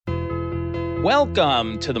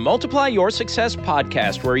Welcome to the Multiply Your Success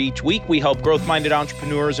podcast, where each week we help growth-minded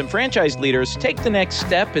entrepreneurs and franchise leaders take the next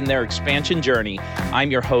step in their expansion journey.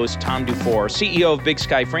 I'm your host, Tom Dufour, CEO of Big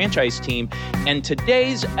Sky Franchise Team, and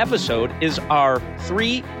today's episode is our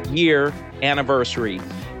 3-year anniversary.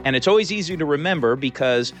 And it's always easy to remember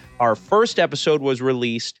because our first episode was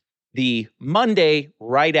released the Monday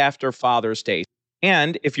right after Father's Day.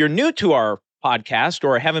 And if you're new to our podcast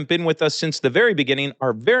or haven't been with us since the very beginning,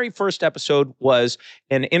 our very first episode was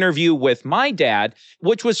an interview with my dad,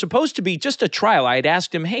 which was supposed to be just a trial. I had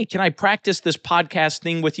asked him, hey, can I practice this podcast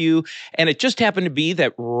thing with you? And it just happened to be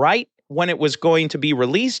that right when it was going to be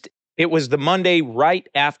released, it was the Monday right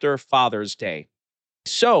after Father's Day.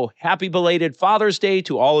 So happy belated Father's Day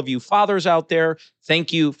to all of you fathers out there.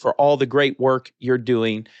 Thank you for all the great work you're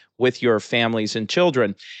doing with your families and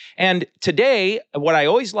children. And today, what I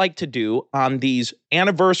always like to do on these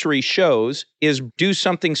anniversary shows is do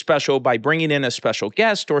something special by bringing in a special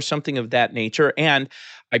guest or something of that nature. And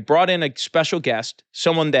I brought in a special guest,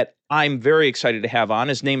 someone that I'm very excited to have on.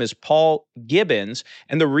 His name is Paul Gibbons.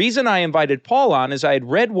 And the reason I invited Paul on is I had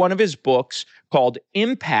read one of his books called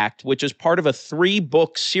Impact, which is part of a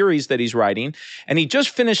 3-book series that he's writing. And he just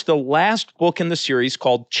finished the last book in the series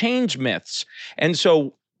called Change Myths. And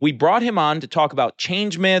so we brought him on to talk about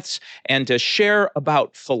change myths and to share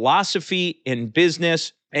about philosophy in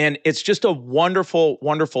business. And it's just a wonderful,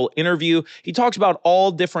 wonderful interview. He talks about all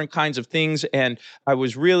different kinds of things. And I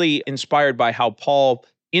was really inspired by how Paul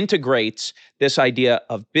integrates this idea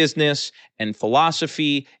of business and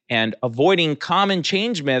philosophy and avoiding common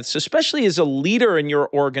change myths, especially as a leader in your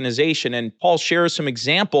organization. And Paul shares some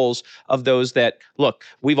examples of those that, look,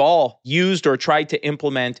 we've all used or tried to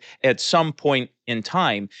implement at some point in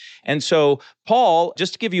time. And so Paul,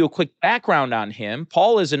 just to give you a quick background on him,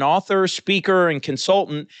 Paul is an author, speaker, and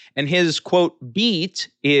consultant, and his quote beat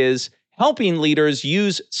is helping leaders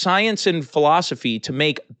use science and philosophy to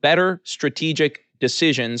make better strategic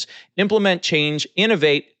decisions, implement change,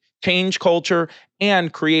 innovate, change culture,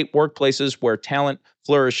 and create workplaces where talent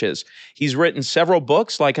flourishes. He's written several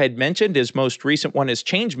books, like I'd mentioned. His most recent one is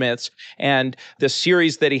Change Myths, and the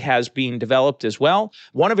series that he has being developed as well.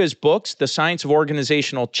 One of his books, The Science of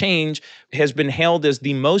Organizational Change, has been hailed as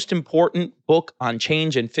the most important book on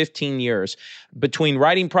change in 15 years. Between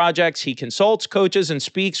writing projects, he consults, coaches, and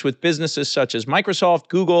speaks with businesses such as Microsoft,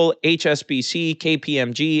 Google, HSBC,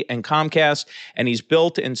 KPMG, and Comcast, and he's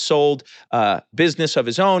built and sold a business of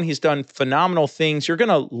his own. He's done phenomenal things. You're going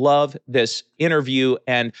to love this interview,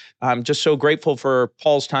 and I'm just so grateful for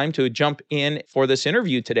Paul's time to jump in for this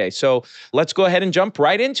interview today. So let's go ahead and jump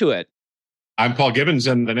right into it. I'm Paul Gibbons,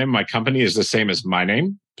 and the name of my company is the same as my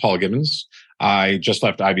name, Paul Gibbons. I just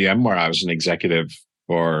left IBM, where I was an executive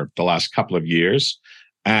for the last couple of years.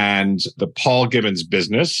 And the Paul Gibbons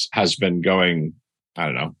business has been going,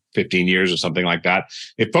 15 years or something like that.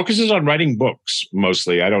 It focuses on writing books,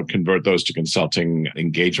 mostly. I don't convert those to consulting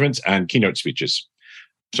engagements and keynote speeches.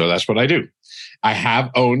 So that's what I do. I have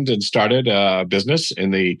owned and started a business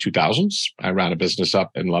in the 2000s. I ran a business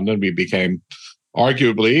up in London. We became,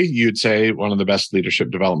 arguably, you'd say, one of the best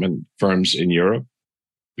leadership development firms in Europe.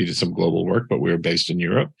 We did some global work, but we were based in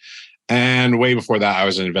Europe. And way before that, I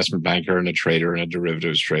was an investment banker and a trader and a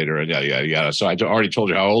derivatives trader and yada, yada, yada. So I already told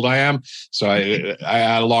you how old I am. So I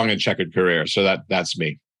had a long and checkered career. So that's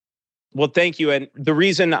me. Well, thank you. And the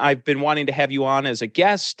reason I've been wanting to have you on as a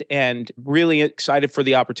guest and really excited for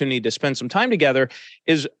the opportunity to spend some time together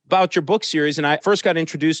is about your book series. And I first got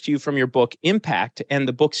introduced to you from your book, Impact, and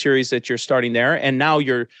the book series that you're starting there. And now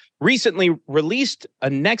you're recently released a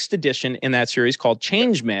next edition in that series called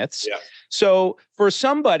Change Myths. Yeah. So for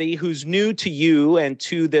somebody who's new to you and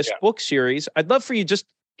to this book series, I'd love for you just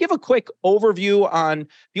give a quick overview on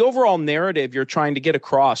the overall narrative you're trying to get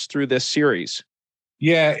across through this series.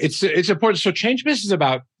 Yeah, it's important. So Change Myths is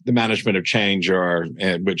about the management of change,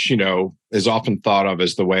 which, is often thought of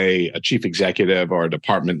as the way a chief executive or a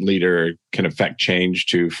department leader can affect change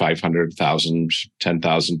to 500,000,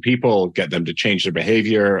 10,000 people, get them to change their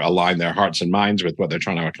behavior, align their hearts and minds with what they're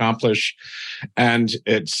trying to accomplish. And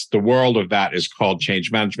it's the world of that is called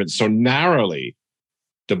change management. So narrowly,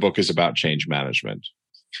 the book is about change management.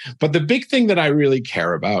 But the big thing that I really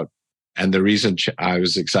care about, and the reason I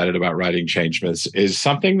was excited about writing Change Myths, is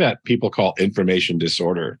something that people call information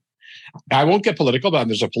disorder. I won't get political, but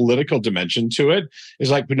there's a political dimension to it.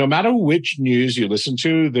 It's like, no matter which news you listen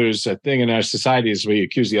to, there's a thing in our society is we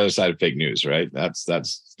accuse the other side of fake news, right? That's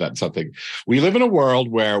something. We live in a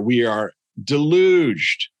world where we are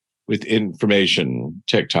deluged with information,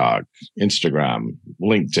 TikTok, Instagram,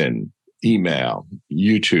 LinkedIn, email,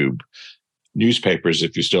 YouTube, newspapers,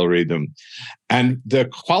 if you still read them. And the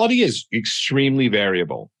quality is extremely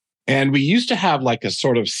variable. And we used to have like a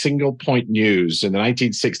sort of single point news in the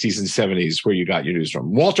 1960s and 70s where you got your news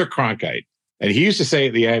from. Walter Cronkite. And he used to say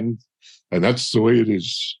at the end, and that's the way it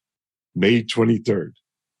is, May 23rd,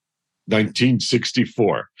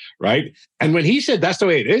 1964, right? And when he said that's the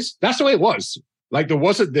way it is, that's the way it was. Like there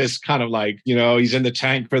wasn't this kind of like, he's in the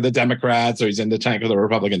tank for the Democrats or he's in the tank for the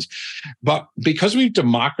Republicans. But because we've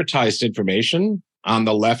democratized information, on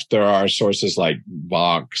the left, there are sources like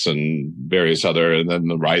Vox and various other, and then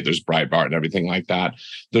the right, there's Breitbart and everything like that.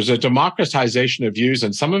 There's a democratization of views,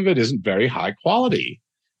 and some of it isn't very high quality,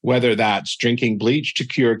 whether that's drinking bleach to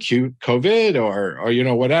cure acute COVID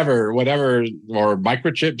or whatever, or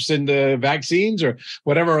microchips in the vaccines or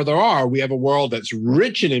whatever there are. We have a world that's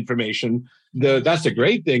rich in information. That's a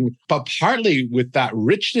great thing. But partly with that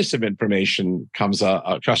richness of information comes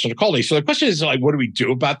a question of quality. So the question is like, what do we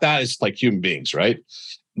do about that? It's like human beings, right?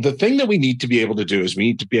 The thing that we need to be able to do is we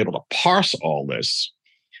need to be able to parse all this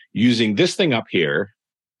using this thing up here,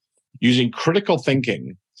 using critical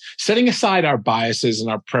thinking, setting aside our biases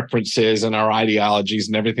and our preferences and our ideologies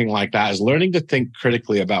and everything like that, is learning to think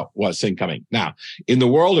critically about what's incoming. Now, in the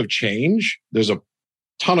world of change, there's a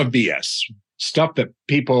ton of BS. Stuff that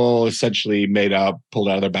people essentially made up, pulled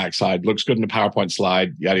out of their backside, looks good in a PowerPoint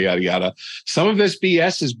slide, yada, yada, yada. Some of this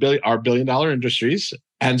BS is are billion-dollar industries.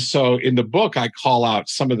 And so in the book, I call out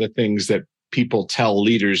some of the things that people tell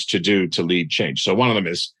leaders to do to lead change. So one of them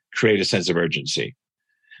is create a sense of urgency,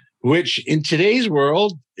 which in today's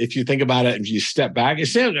world, if you think about it, if you step back,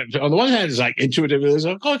 it's, on the one hand, it's like intuitively, it's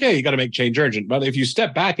like, okay, you got to make change urgent. But if you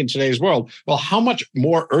step back in today's world, well, how much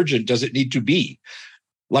more urgent does it need to be?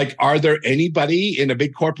 Like, are there anybody in a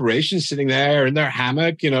big corporation sitting there in their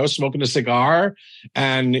hammock, smoking a cigar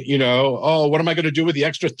and, oh, what am I going to do with the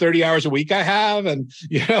extra 30 hours a week I have? And,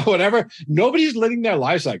 whatever. Nobody's living their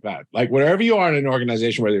lives like that. Like wherever you are in an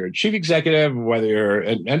organization, whether you're a chief executive, whether you're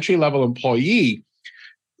an entry-level employee,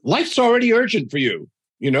 life's already urgent for you.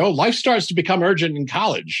 Life starts to become urgent in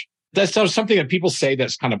college. That's something that people say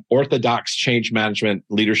that's kind of orthodox change management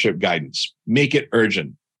leadership guidance. Make it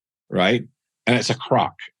urgent, right? And it's a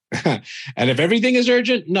crock. And if everything is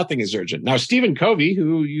urgent, nothing is urgent. Now, Stephen Covey,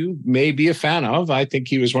 who you may be a fan of, I think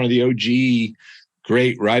he was one of the OG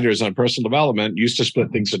great writers on personal development, used to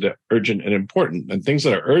split things into urgent and important. And things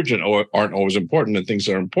that are urgent aren't always important. And things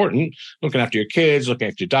that are important, looking after your kids, looking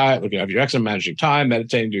after your diet, looking after your exercise, managing time,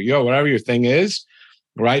 meditating, doing yoga, whatever your thing is,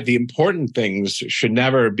 right? The important things should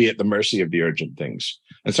never be at the mercy of the urgent things.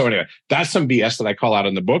 And so anyway, that's some BS that I call out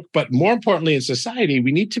in the book. But more importantly, in society,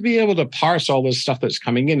 we need to be able to parse all this stuff that's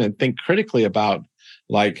coming in and think critically about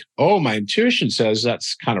like, oh, my intuition says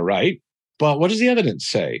that's kind of right. But what does the evidence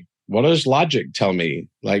say? What does logic tell me?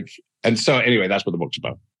 And so anyway, that's what the book's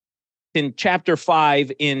about. In chapter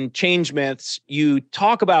 5 in Change Myths, you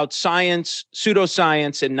talk about science,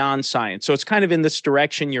 pseudoscience, and non-science. So it's kind of in this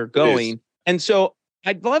direction you're going. And so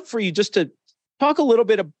I'd love for you just to talk a little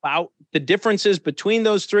bit about the differences between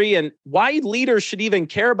those three and why leaders should even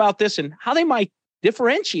care about this and how they might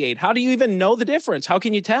differentiate. How do you even know the difference? How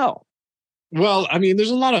can you tell? Well, I mean, there's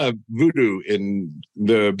a lot of voodoo in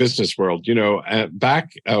the business world.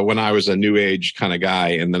 Back when I was a new age kind of guy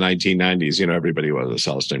in the 1990s, everybody was a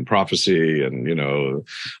Celestine prophecy and,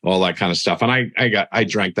 all that kind of stuff. And I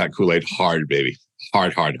drank that Kool-Aid hard, baby.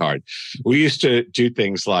 Hard. We used to do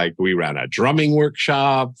things like we ran a drumming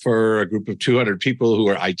workshop for a group of 200 people who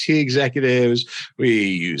were IT executives. We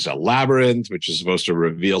use a labyrinth, which is supposed to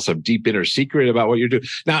reveal some deep inner secret about what you're doing.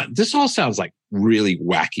 Now, this all sounds like really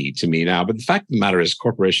wacky to me now, but the fact of the matter is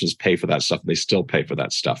corporations pay for that stuff. And they still pay for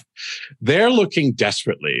that stuff. They're looking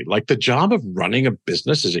desperately. Like the job of running a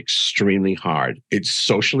business is extremely hard. It's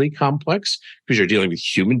socially complex because you're dealing with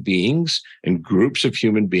human beings and groups of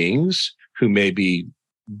human beings who may be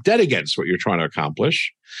dead against what you're trying to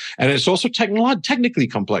accomplish. And it's also technically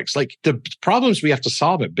complex. Like the problems we have to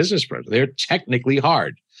solve at business, they're technically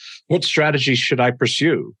hard. What strategies should I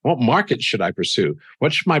pursue? What markets should I pursue?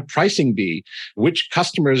 What should my pricing be? Which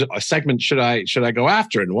customers segment should I go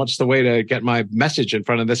after? And what's the way to get my message in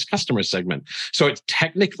front of this customer segment? So it's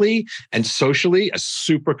technically and socially a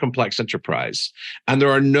super complex enterprise. And there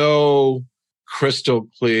are no crystal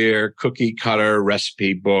clear cookie cutter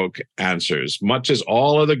recipe book answers, much as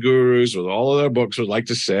all of the gurus with all of their books would like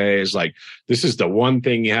to say is like, this is the one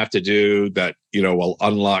thing you have to do that, will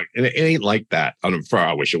unlock. And it ain't like that.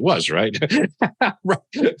 I wish it was, right?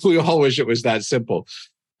 We all wish it was that simple.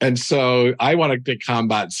 And so I wanted to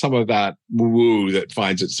combat some of that woo that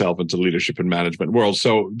finds itself into leadership and management world.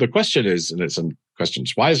 So the question is, and it's a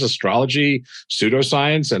questions. Why is astrology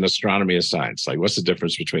pseudoscience and astronomy a science? Like, what's the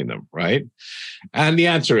difference between them, right? And the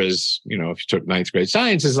answer is, if you took ninth grade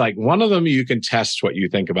science, is like one of them, you can test what you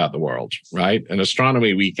think about the world, right? And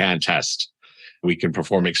astronomy, we can test. We can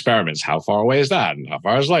perform experiments. How far away is that? And how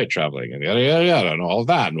far is light traveling? And yada, yada, yada, and all of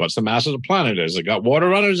that. And what's the mass of the planet? Is it got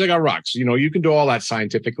water on it? Is it got rocks? You can do all that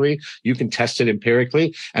scientifically. You can test it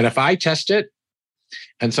empirically. And if I test it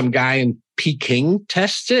and some guy in Peking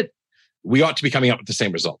tests it, we ought to be coming up with the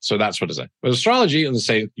same results. So that's what it is. With astrology, and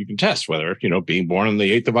say you can test whether, being born on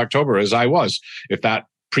the 8th of October as I was, if that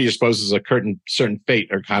predisposes a certain fate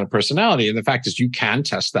or kind of personality. And the fact is you can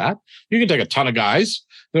test that. You can take a ton of guys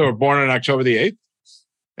that were born on October the 8th,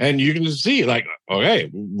 and you can see like, okay,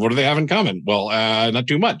 what do they have in common? Well, not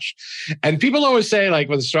too much. And people always say like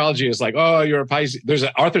with astrology is like, oh, you're a Pisces. There's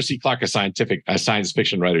Arthur C. Clarke, a science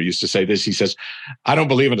fiction writer, used to say this. He says, I don't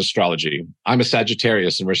believe in astrology. I'm a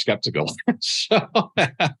Sagittarius and we're skeptical. But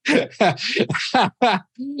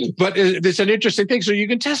it's an interesting thing. So you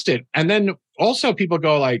can test it. And then also people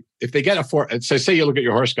go like, if they get say you look at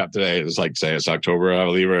your horoscope today, it's like, say it's October,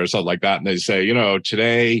 Libra or something like that. And they say,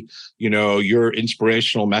 today, your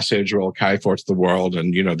inspirational message will carry forth to the world.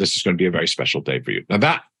 And, this is going to be a very special day for you. Now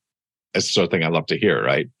that is the sort of thing I love to hear,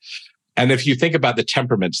 right? And if you think about the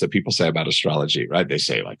temperaments that people say about astrology, right? They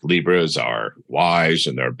say like Libras are wise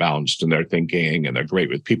and they're balanced in their thinking and they're great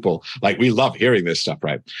with people. Like we love hearing this stuff,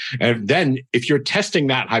 right? And then if you're testing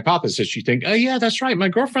that hypothesis, you think, oh yeah, that's right. My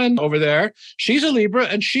girlfriend over there, she's a Libra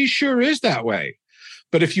and she sure is that way.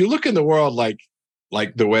 But if you look in the world like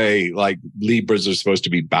the way like Libras are supposed to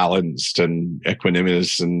be balanced and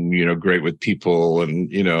equanimous and, great with people and,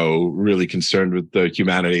 really concerned with the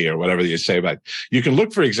humanity or whatever you say about it. You can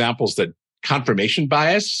look for examples that confirmation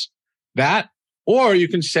bias that, or you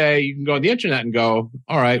can go on the internet and go,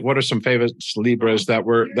 all right, what are some famous Libras that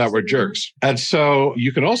were jerks? And so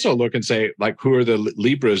you can also look and say, like, who are the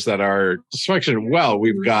Libras that are dysfunctional? Well,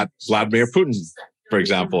 we've got Vladimir Putin, for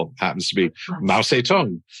example, happens to be Mao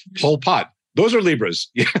Zedong, Pol Pot. Those are Libras.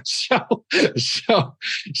 Yeah.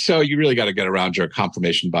 So you really got to get around your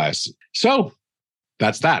confirmation bias. So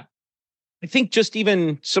that's that. I think just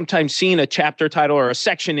even sometimes seeing a chapter title or a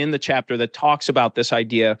section in the chapter that talks about this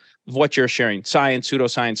idea of what you're sharing, science,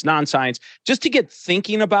 pseudoscience, non-science, just to get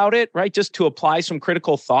thinking about it, right? Just to apply some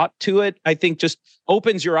critical thought to it, I think just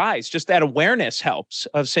opens your eyes. Just that awareness helps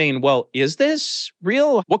of saying, well, is this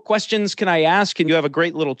real? What questions can I ask? And you have a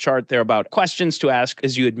great little chart there about questions to ask,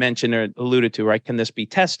 as you had mentioned or alluded to, right? Can this be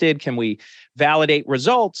tested? Can we validate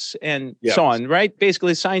results and so on, right?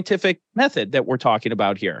 Basically, a scientific method that we're talking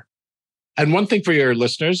about here. And one thing for your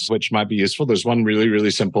listeners, which might be useful, there's one really,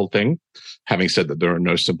 really simple thing. Having said that there are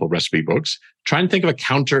no simple recipe books, try and think of a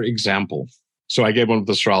counter example. So I gave one with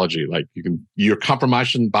astrology. Like your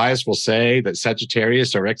confirmation bias will say that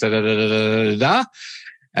Sagittarius are X, da, da, da, da, da, da.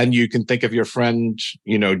 And you can think of your friend,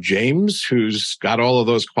 James, who's got all of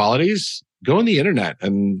those qualities. Go on the internet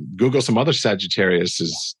and Google some other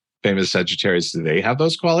Sagittarius. Famous Sagittarius, do they have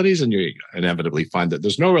those qualities? And you inevitably find that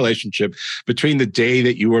there's no relationship between the day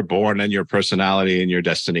that you were born and your personality and your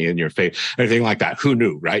destiny and your fate, anything like that. Who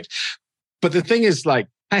knew, right? But the thing is, like,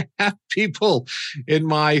 I have people in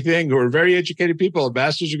my thing who are very educated people,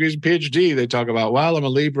 master's degrees and PhD. They talk about, well, I'm a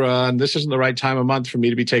Libra and this isn't the right time of month for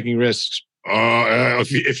me to be taking risks.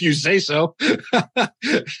 If you say so.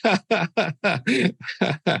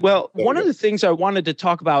 Well, one of the things I wanted to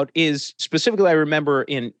talk about is specifically, I remember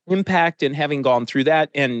in Impact and having gone through that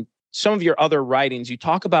and some of your other writings, you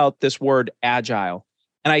talk about this word agile.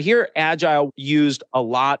 And I hear agile used a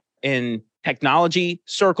lot in technology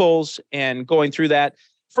circles and going through that.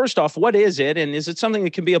 First off, what is it? And is it something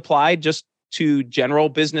that can be applied just to general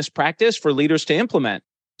business practice for leaders to implement?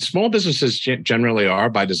 Small businesses generally are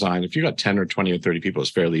by design. If you've got 10 or 20 or 30 people, it's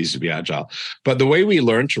fairly easy to be agile. But the way we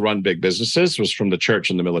learned to run big businesses was from the church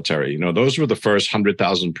and the military. Those were the first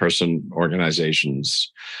 100,000 person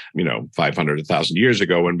organizations, 500, 1,000 years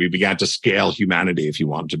ago when we began to scale humanity, if you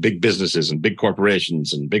want, to big businesses and big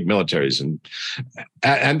corporations and big militaries.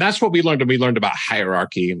 And that's what we learned. And we learned about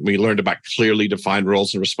hierarchy. We learned about clearly defined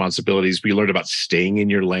roles and responsibilities. We learned about staying in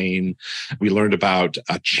your lane. We learned about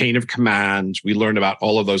a chain of command. We learned about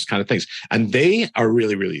all of those kind of things. And they are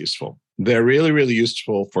really, really useful. They're really, really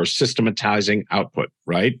useful for systematizing output,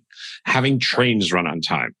 right? Having trains run on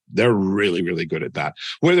time. They're really, really good at that.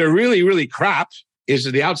 Where they're really, really crap is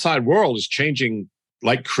that the outside world is changing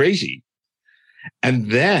like crazy.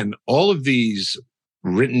 And then all of these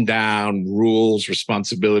written down rules,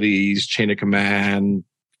 responsibilities, chain of command,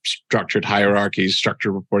 structured hierarchies,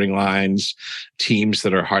 structured reporting lines, teams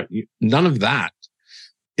that are hard, none of that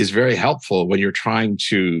is very helpful when you're trying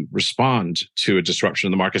to respond to a disruption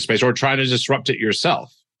in the market space or trying to disrupt it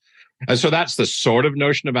yourself. And so that's the sort of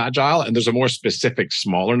notion of agile. And there's a more specific,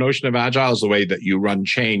 smaller notion of agile is the way that you run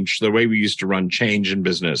change. The way we used to run change in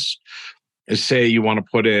business is, say you want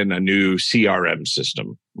to put in a new CRM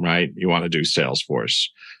system, right? You want to do Salesforce.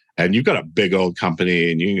 And you've got a big old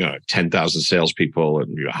company and you got 10,000 salespeople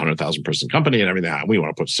and you're a 100,000 person company and everything. And we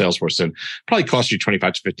want to put Salesforce in. Probably cost you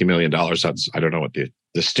 $25 to $50 million. That's, I don't know what the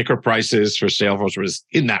sticker price is for Salesforce, was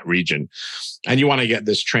in that region. And you want to get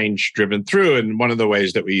this change driven through. And one of the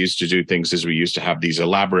ways that we used to do things is we used to have these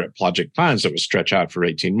elaborate project plans that would stretch out for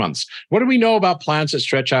 18 months. What do we know about plans that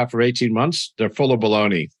stretch out for 18 months? They're full of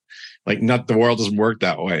baloney. Like, the world doesn't work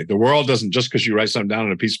that way. The world doesn't, just because you write something down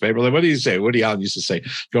on a piece of paper. Like, what do you say? Woody Allen used to say,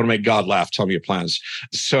 if you want to make God laugh, tell me your plans.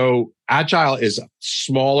 So agile is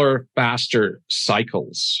smaller, faster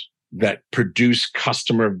cycles that produce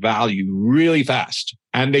customer value really fast.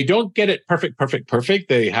 And they don't get it perfect.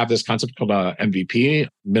 They have this concept called MVP,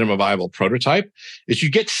 minimum viable prototype, is you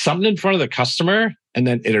get something in front of the customer and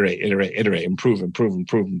then iterate, improve.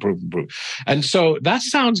 And so that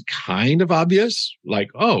sounds kind of obvious. Like,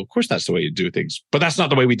 oh, of course, that's the way you do things. But that's not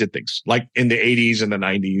the way we did things. Like in the 80s and the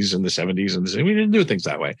 90s and the 70s, we didn't do things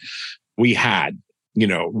that way. We had,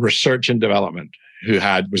 research and development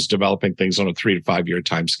was developing things on a 3 to 5 year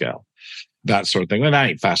timescale. That sort of thing. And that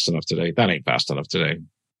ain't fast enough today.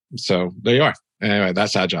 So there you are. Anyway,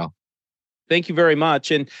 that's agile. Thank you very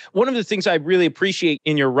much. And one of the things I really appreciate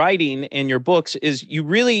in your writing and your books is you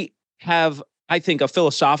really have, I think, a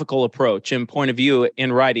philosophical approach and point of view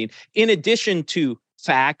in writing. In addition to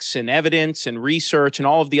facts and evidence and research and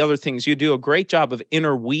all of the other things, you do a great job of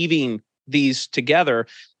interweaving these together.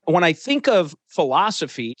 When I think of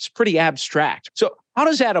philosophy, it's pretty abstract. So how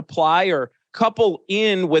does that apply or couple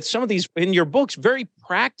in with some of these, in your books, very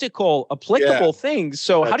practical, applicable things?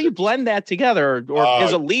 So how do you blend that together or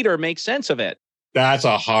as a leader make sense of it? That's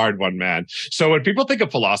a hard one, man. So when people think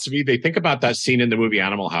of philosophy, they think about that scene in the movie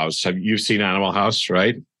Animal House. Have you seen Animal House,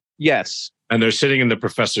 right? Yes. And they're sitting in the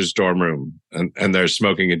professor's dorm room and they're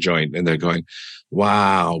smoking a joint and they're going,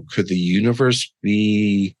 wow, could each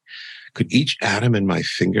atom in my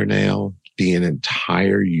fingernail be an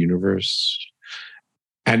entire universe?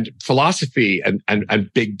 And philosophy and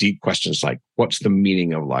big, deep questions like, what's the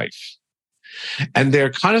meaning of life? And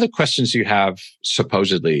they're kind of the questions you have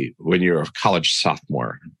supposedly when you're a college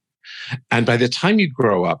sophomore. And by the time you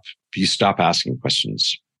grow up, you stop asking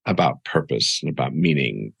questions about purpose and about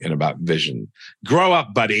meaning and about vision. Grow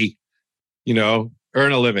up, buddy,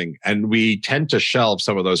 earn a living. And we tend to shelve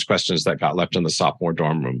some of those questions that got left in the sophomore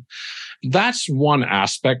dorm room. That's one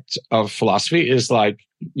aspect of philosophy, is like,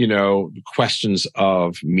 questions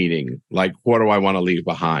of meaning. Like, what do I want to leave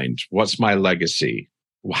behind? What's my legacy?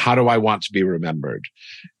 How do I want to be remembered?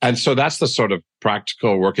 And so that's the sort of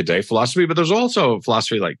practical workaday philosophy. But there's also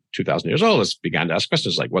philosophy like 2,000 years old that's began to ask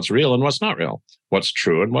questions like, what's real and what's not real? What's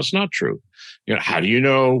true and what's not true? How do you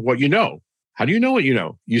know what you know? How do you know what you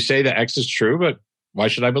know? You say that X is true, but why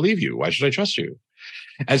should I believe you? Why should I trust you?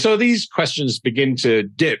 And so these questions begin to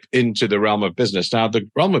dip into the realm of business. Now, the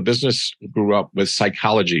realm of business grew up with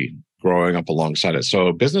psychology growing up alongside it.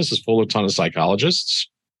 So business is full of a ton of psychologists.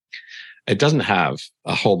 It doesn't have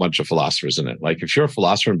a whole bunch of philosophers in it. Like, if you're a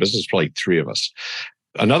philosopher in business, probably 3 of us.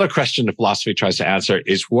 Another question that philosophy tries to answer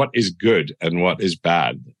is, what is good and what is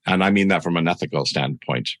bad? And I mean that from an ethical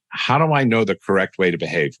standpoint. How do I know the correct way to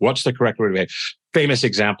behave? What's the correct way to behave? Famous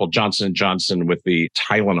example, Johnson & Johnson with the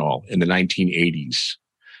Tylenol in the 1980s.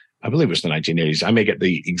 I believe it was the 1980s. I may get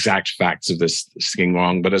the exact facts of this thing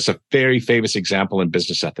wrong, but it's a very famous example in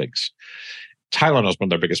business ethics. Tylenol is one of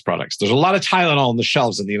their biggest products. There's a lot of Tylenol on the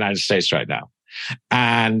shelves in the United States right now.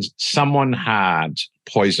 And someone had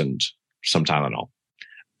poisoned some Tylenol.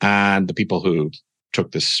 And the people who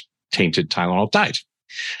took this tainted Tylenol died.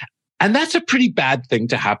 And that's a pretty bad thing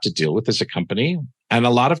to have to deal with as a company. And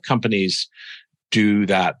a lot of companies do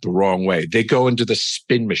that the wrong way. They go into the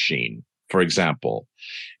spin machine, for example.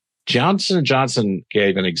 Johnson & Johnson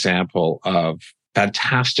gave an example of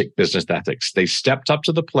fantastic business ethics. They stepped up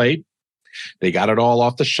to the plate. They got it all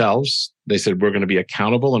off the shelves. They said, we're going to be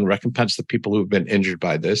accountable and recompense the people who've been injured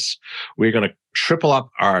by this. We're going to triple up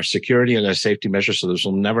our security and our safety measures so this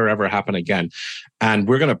will never, ever happen again. And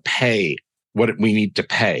we're going to pay what we need to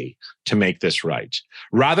pay to make this right.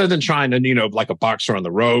 Rather than trying to, like a boxer on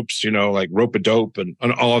the ropes, like rope-a-dope and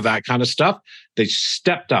all of that kind of stuff, they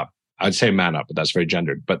stepped up. I'd say man up, but that's very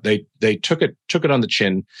gendered. But they took it on the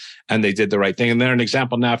chin and they did the right thing. And they're an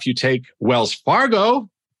example now. If you take Wells Fargo,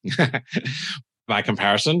 by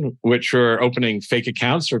comparison, which were opening fake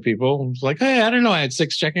accounts for people. It's like, hey, I don't know, I had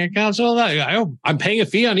 6 checking accounts. Well, I'm paying a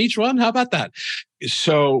fee on each one. How about that?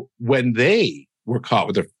 So when they were caught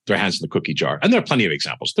with their hands in the cookie jar, and there are plenty of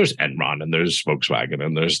examples. There's Enron, and there's Volkswagen,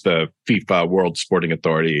 and there's the FIFA World Sporting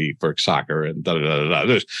Authority for soccer, and da da da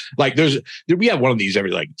da. We have one of these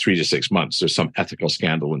every 3 to 6 months. There's some ethical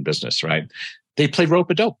scandal in business, right? They played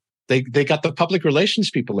rope-a-dope. They got the public relations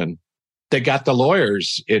people in. They got the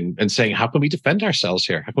lawyers in and saying, how can we defend ourselves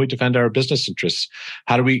here? How can we defend our business interests?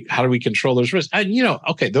 How do we control those risks? And,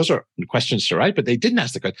 okay, those are questions to write, but they didn't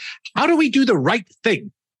ask the question, how do we do the right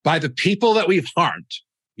thing by the people that we've harmed?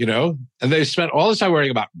 And they spent all this time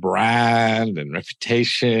worrying about brand and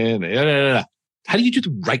reputation. How do you do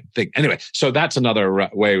the right thing? Anyway, so that's another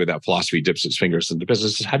way where that philosophy dips its fingers into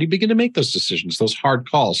business is how do you begin to make those decisions, those hard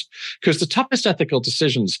calls? Because the toughest ethical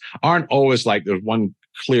decisions aren't always like there's one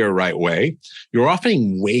clear right way. You're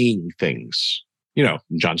often weighing things.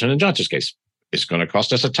 Johnson & Johnson's case, it's going to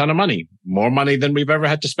cost us a ton of money, more money than we've ever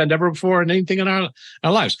had to spend ever before in anything in our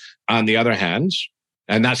lives. On the other hand,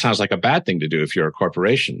 and that sounds like a bad thing to do if you're a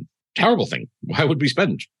corporation, terrible thing. Why would we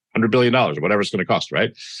spend $100 billion or whatever it's going to cost,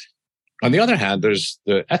 right? On the other hand, there's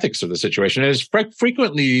the ethics of the situation. It is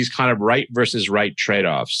frequently these kind of right versus right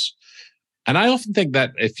trade-offs. And I often think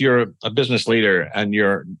that if you're a business leader and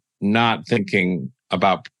you're not thinking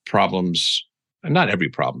about problems, and not every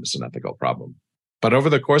problem is an ethical problem, but over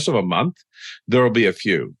the course of a month, there will be a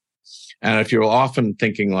few. And if you're often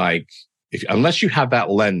thinking unless you have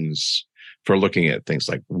that lens for looking at things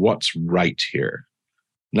like what's right here,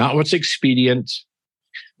 not what's expedient,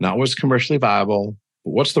 not what's commercially viable,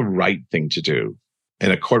 but what's the right thing to do in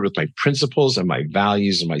accord with my principles and my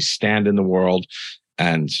values and my stand in the world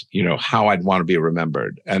and, how I'd want to be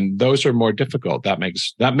remembered. And those are more difficult. That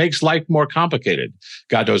makes life more complicated.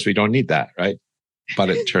 God knows we don't need that, right? But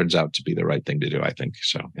it turns out to be the right thing to do, I think.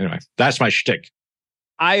 So anyway, that's my shtick.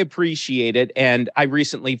 I appreciate it. And I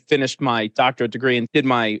recently finished my doctorate degree and did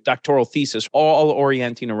my doctoral thesis, all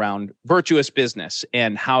orienting around virtuous business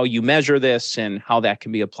and how you measure this and how that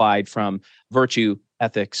can be applied from virtue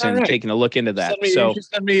ethics and taking a look into that.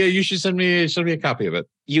 You should send me a copy of it.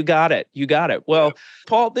 You got it. Well,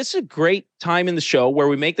 Paul, this is a great time in the show where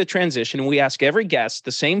we make the transition and we ask every guest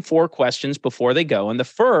the same 4 questions before they go. And the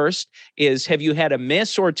first is, have you had a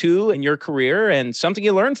miss or two in your career and something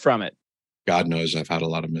you learned from it? God knows I've had a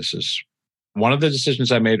lot of misses. One of the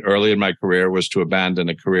decisions I made early in my career was to abandon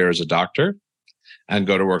a career as a doctor and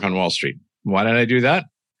go to work on Wall Street. Why did I do that?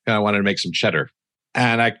 I wanted to make some cheddar.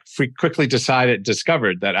 And I quickly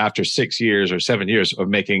discovered that after 6 years or 7 years of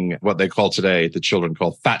making what they call today, the children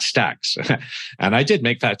call fat stacks. And I did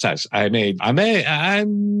make fat stacks. I'm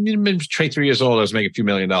 23 years old. I was making a few $1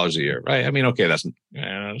 million a year, right? I mean, okay,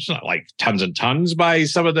 it's not like tons and tons by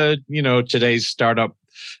some of the, today's startup,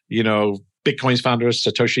 Bitcoin's founders,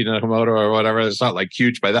 Satoshi Nakamoto or whatever. It's not like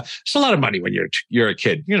huge by that. It's a lot of money when you're a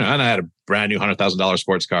kid, and I had a brand new $100,000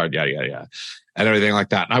 sports card, and everything like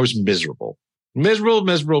that. And I was miserable.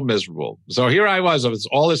 So here I was with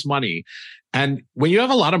all this money. And when you have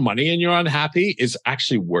a lot of money and you're unhappy, it's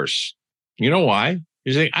actually worse. You know why?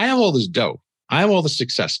 You're saying, I have all this dough. I have all this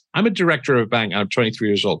success. I'm a director of a bank. I'm 23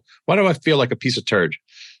 years old. Why do I feel like a piece of turd?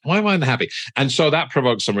 Why am I unhappy? And so that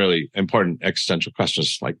provoked some really important existential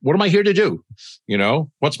questions like, what am I here to do?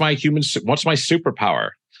 What's my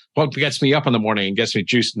superpower? What gets me up in the morning and gets me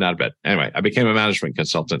juiced and out of bed? Anyway, I became a management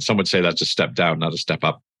consultant. Some would say that's a step down, not a step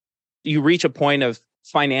up. You reach a point of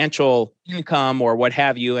financial income or what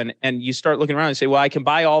have you, and you start looking around and say, well, I can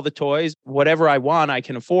buy all the toys, whatever I want, I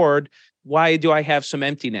can afford. Why do I have some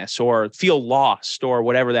emptiness or feel lost or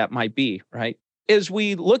whatever that might be, right? As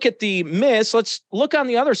we look at the miss, let's look on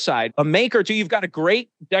the other side. A make or two, you've got a great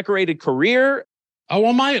decorated career. Oh,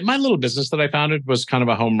 well, my little business that I founded was kind of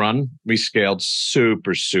a home run. We scaled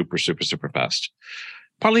super fast.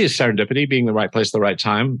 Partly is serendipity, being the right place at the right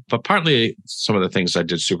time, but partly some of the things I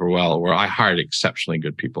did super well where I hired exceptionally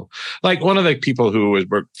good people. Like one of the people who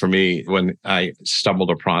worked for me when I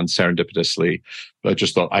stumbled upon serendipitously, I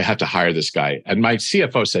just thought I had to hire this guy. And my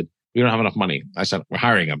CFO said, we don't have enough money. I said, we're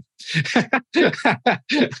hiring him.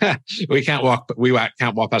 We can't walk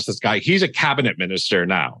past this guy. He's a cabinet minister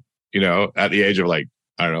now, at the age of I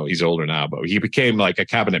don't know, he's older now, but he became like a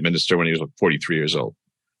cabinet minister when he was 43 years old,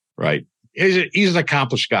 right? He's an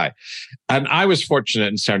accomplished guy. And I was fortunate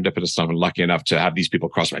and serendipitous and lucky enough to have these people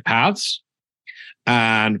cross my paths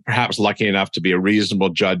and perhaps lucky enough to be a reasonable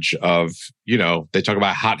judge of, they talk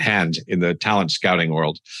about hot hand in the talent scouting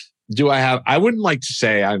world. I wouldn't like to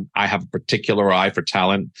say I have a particular eye for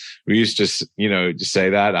talent. We used to, to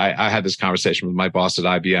say that. I had this conversation with my boss at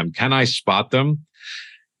IBM. Can I spot them?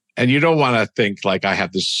 And you don't want to think like I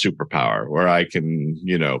have this superpower where I can,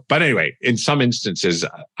 but anyway, in some instances,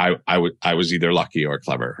 I was either lucky or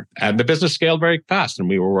clever. And the business scaled very fast. And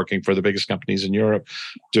we were working for the biggest companies in Europe,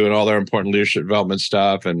 doing all their important leadership development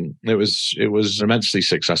stuff. And it was an immensely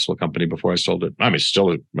successful company before I sold it. I mean,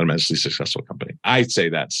 still an immensely successful company. I'd say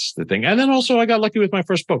that's the thing. And then also I got lucky with my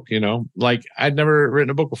first book, like I'd never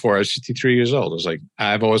written a book before. I was 53 years old. I was like,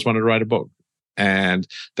 I've always wanted to write a book. And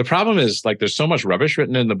the problem is, like, there's so much rubbish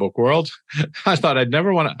written in the book world. I thought I'd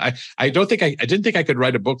never want to. I didn't think I could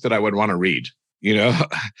write a book that I would want to read. I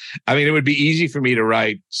mean, it would be easy for me to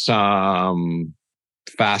write some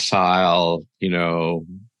facile. I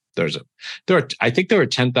think there are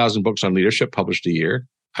 10,000 books on leadership published a year.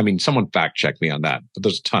 I mean, someone fact check me on that, but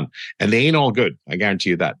there's a ton, and they ain't all good. I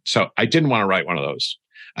guarantee you that. So I didn't want to write one of those.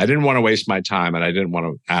 I didn't want to waste my time, and I didn't want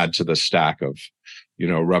to add to the stack of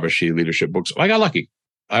rubbishy leadership books. I got lucky.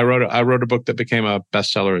 I wrote a book that became a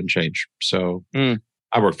bestseller and change. So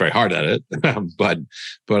I worked very hard at it, but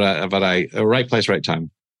I right place, right time.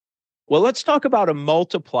 Well, let's talk about a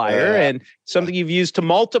multiplier and something you've used to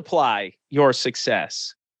multiply your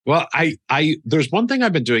success. Well, there's one thing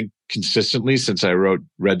I've been doing consistently since I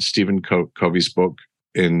read Stephen Covey's book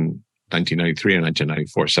in 1993 and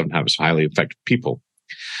 1994, 7 Habits of Highly Effective People.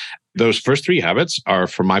 Those first 3 habits are,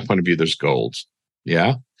 from my point of view, there's gold.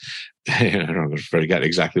 Yeah. I don't forget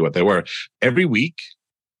exactly what they were. Every week,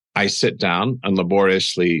 I sit down and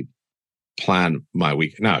laboriously plan my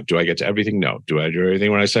week. Now, do I get to everything? No. Do I do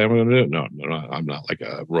everything when I say I'm going to do it? No, I'm not like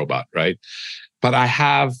a robot, right? But I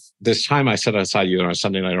have this time I set aside either on a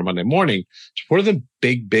Sunday night or Monday morning. What are the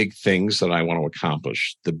big things that I want to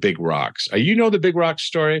accomplish? The big rocks. You know the big rocks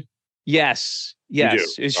story? Yes.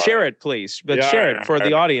 Share it, please. But share it for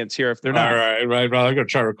the audience here if they're not. All right. Well, I'm going to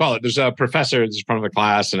try to recall it. There's a professor in front of the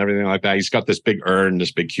class and everything like that. He's got this big urn,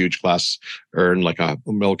 this big, huge glass urn, like a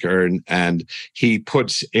milk urn. And he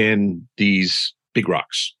puts in these big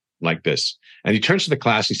rocks like this. And he turns to the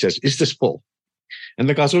class. He says, "Is this full?" And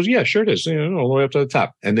the class goes, "Yeah, sure it is. All the way up to the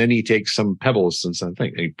top." And then he takes some pebbles and something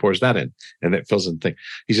and he pours that in and it fills in the thing.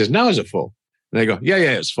 He says, "Now is it full?" And they go, yeah,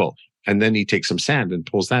 it's full. And then he takes some sand and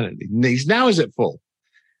pulls that in. He's, "Now is it full?"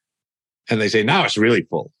 And they say, "Now it's really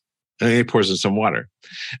full." And then he pours in some water.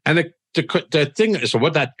 And the thing, so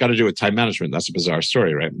what that got to do with time management, that's a bizarre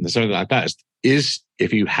story, right? And something like that is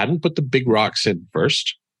if you hadn't put the big rocks in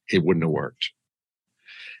first, it wouldn't have worked.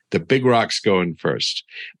 The big rocks go in first.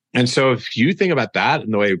 And so if you think about that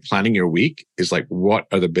and the way of planning your week is like, what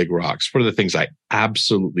are the big rocks? What are the things I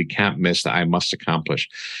absolutely can't miss that I must accomplish?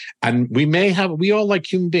 And we all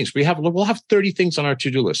like human beings. We'll have 30 things on our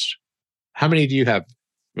to-do list. How many do you have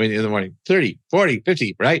in the morning? 30, 40,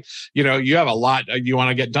 50, right? You have a lot you want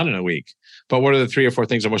to get done in a week. But what are the 3 or 4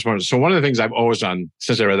 things that most important? So one of the things I've always done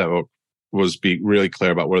since I read that book was be really clear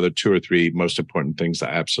about what are the 2 or 3 most important things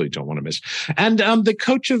that I absolutely don't want to miss. And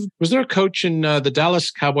was there a coach in the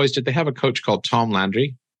Dallas Cowboys? Did they have a coach called Tom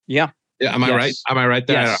Landry? Yeah. Am I right? Am I right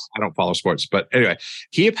there? Yes. I don't follow sports, but anyway,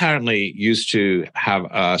 he apparently used to have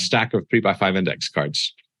a stack of 3x5 index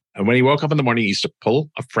cards. And when he woke up in the morning, he used to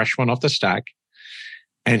pull a fresh one off the stack.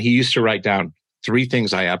 And he used to write down 3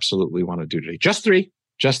 things I absolutely want to do today. Just three.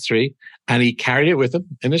 And he carried it with him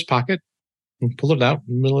in his pocket and pulled it out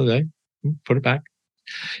in the middle of the day. Put it back.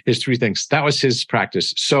 His 3 things. That was his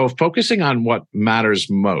practice. So focusing on what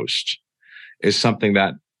matters most is something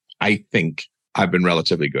that I think I've been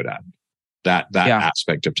relatively good at. That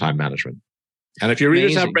aspect of time management. And if your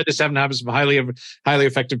readers haven't read the 7 Habits of Highly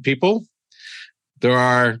Effective People, there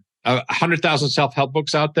are 100,000 self-help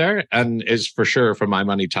books out there, and is for sure, for my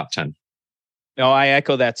money, top 10. No, I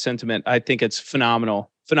echo that sentiment. I think it's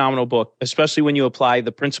phenomenal book, especially when you apply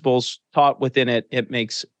the principles taught within it. It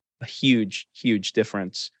makes a huge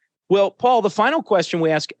difference. Well, Paul, the final question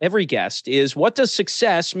we ask every guest is, what does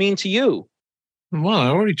success mean to you? Well, I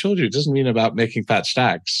already told you, it doesn't mean about making fat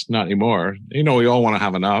stacks. Not anymore. We all want to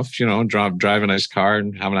have enough, drive a nice car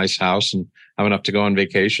and have a nice house and have enough to go on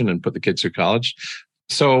vacation and put the kids through college.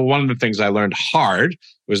 So one of the things I learned hard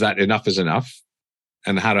was that enough is enough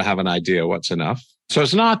and how to have an idea what's enough. So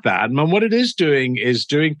it's not that. And what it is doing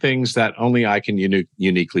things that only I can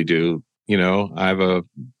uniquely do. I have a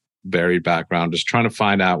varied background, just trying to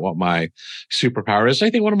find out what my superpower is.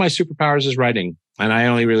 I think one of my superpowers is writing, and I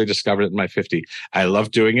only really discovered it in my 50. I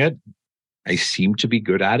love doing it. I seem to be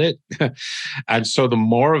good at it. And so the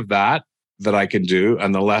more of that I can do,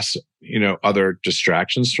 and the less, other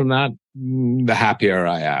distractions from that, the happier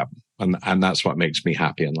I am. And that's what makes me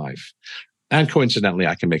happy in life. And coincidentally,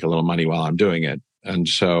 I can make a little money while I'm doing it. And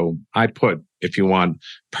so I put, if you want,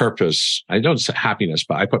 purpose. I don't say happiness,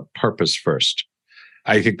 but I put purpose first.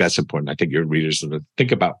 I think that's important. I think your readers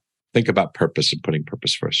think about think about purpose and putting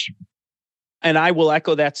purpose first. And I will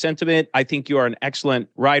echo that sentiment. I think you are an excellent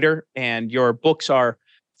writer and your books are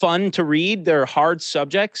fun to read. They're hard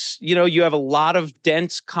subjects. You have a lot of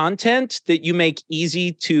dense content that you make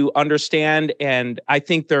easy to understand. And I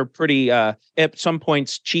think they're pretty, at some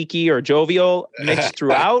points, cheeky or jovial mixed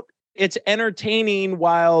throughout. It's entertaining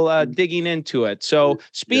while digging into it. So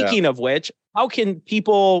speaking of which, how can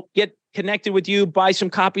people get connected with you, buy some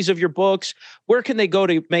copies of your books? Where can they go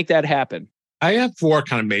to make that happen? I have 4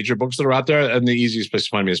 kind of major books that are out there, and the easiest place to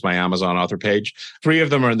find me is my Amazon author page. 3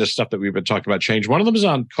 of them are in this stuff that we've been talking about, change. One of them is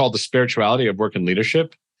called The Spirituality of Work and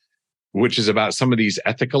Leadership, which is about some of these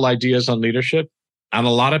ethical ideas on leadership. And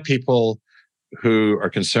a lot of people who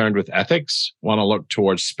are concerned with ethics want to look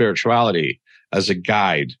towards spirituality as a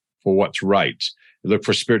guide for what's right. Look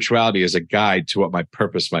for spirituality as a guide to what my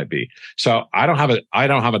purpose might be. So I don't have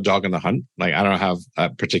a dog in the hunt. Like, I don't have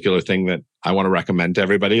a particular thing that I want to recommend to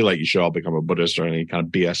everybody. Like, you should all become a Buddhist or any kind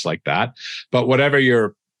of BS like that. But whatever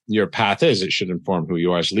your path is, it should inform who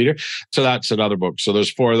you are as a leader. So that's another book. So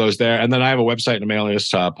there's 4 of those there. And then I have a website and a mailing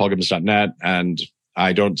list, paulgibbons.net. And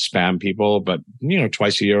I don't spam people, but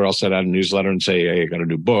twice a year I'll send out a newsletter and say, hey, I got a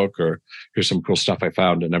new book, or here's some cool stuff I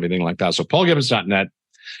found and everything like that. So paulgibbons.net.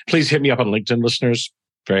 Please hit me up on LinkedIn, listeners.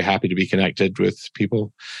 Very happy to be connected with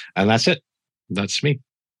people. And that's it. That's me.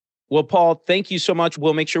 Well, Paul, thank you so much.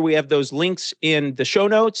 We'll make sure we have those links in the show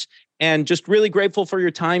notes, and just really grateful for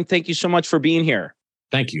your time. Thank you so much for being here.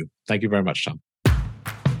 Thank you. Thank you very much, Tom.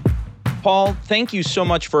 Paul, thank you so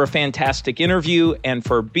much for a fantastic interview and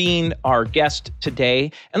for being our guest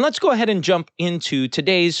today. And let's go ahead and jump into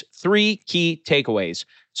today's 3 key takeaways.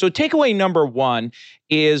 So takeaway number 1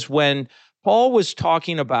 is when Paul was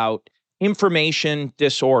talking about information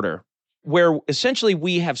disorder, where essentially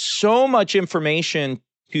we have so much information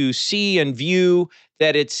to see and view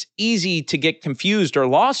that it's easy to get confused or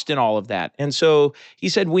lost in all of that. And so he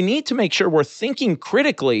said, we need to make sure we're thinking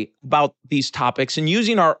critically about these topics and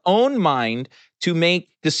using our own mind to make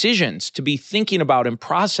decisions, to be thinking about and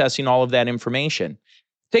processing all of that information.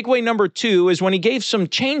 Takeaway number 2 is when he gave some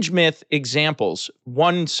change myth examples,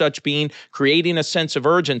 one such being creating a sense of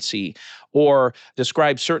urgency, or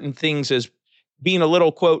described certain things as being a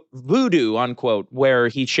little, quote, voodoo, unquote, where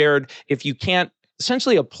he shared if you can't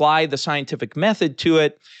essentially apply the scientific method to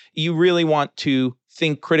it, you really want to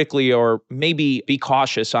think critically or maybe be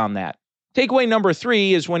cautious on that. Takeaway number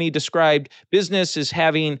 3 is when he described business as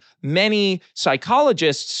having many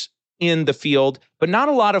psychologists in the field, but not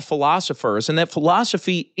a lot of philosophers, and that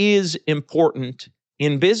philosophy is important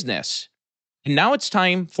in business. And now it's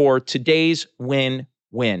time for today's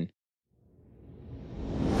win-win.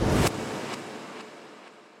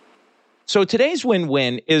 So today's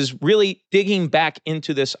win-win is really digging back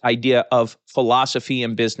into this idea of philosophy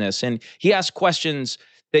in business. And he asked questions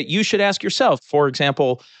that you should ask yourself. For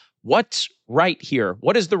example, what's right here?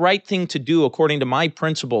 What is the right thing to do according to my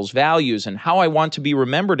principles, values, and how I want to be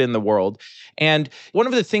remembered in the world? And one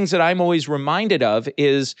of the things that I'm always reminded of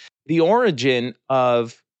is the origin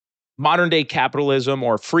of modern day capitalism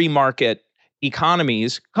or free market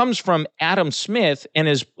economies comes from Adam Smith and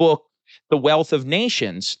his book, The Wealth of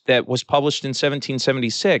Nations, that was published in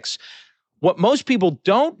 1776. What most people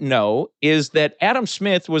don't know is that Adam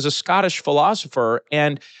Smith was a Scottish philosopher,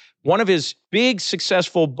 and one of his big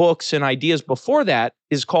successful books and ideas before that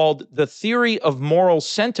is called The Theory of Moral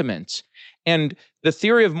Sentiments. And the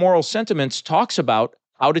Theory of Moral Sentiments talks about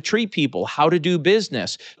how to treat people, how to do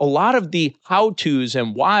business. A lot of the how-tos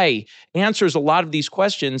and why answers a lot of these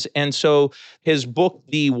questions. And so his book,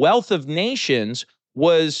 The Wealth of Nations,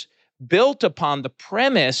 was built upon the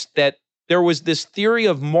premise that there was this theory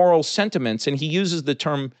of moral sentiments, and he uses the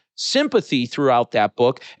term sympathy throughout that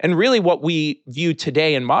book. And really what we view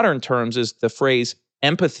today in modern terms is the phrase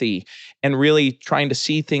empathy, and really trying to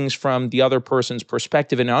see things from the other person's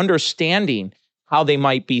perspective and understanding how they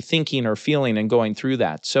might be thinking or feeling and going through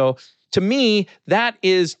that. So to me, that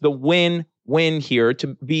is the win-win here, to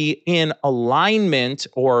be in alignment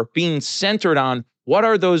or being centered on what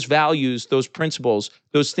are those values, those principles,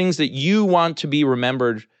 those things that you want to be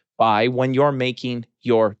remembered by when you're making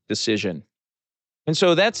your decision. And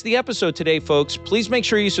so that's the episode today, folks. Please make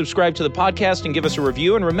sure you subscribe to the podcast and give us a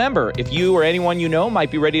review. And remember, if you or anyone you know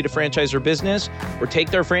might be ready to franchise their business or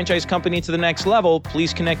take their franchise company to the next level,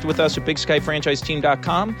 please connect with us at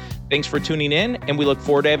bigskyfranchiseteam.com. Thanks for tuning in, and we look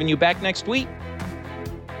forward to having you back next week.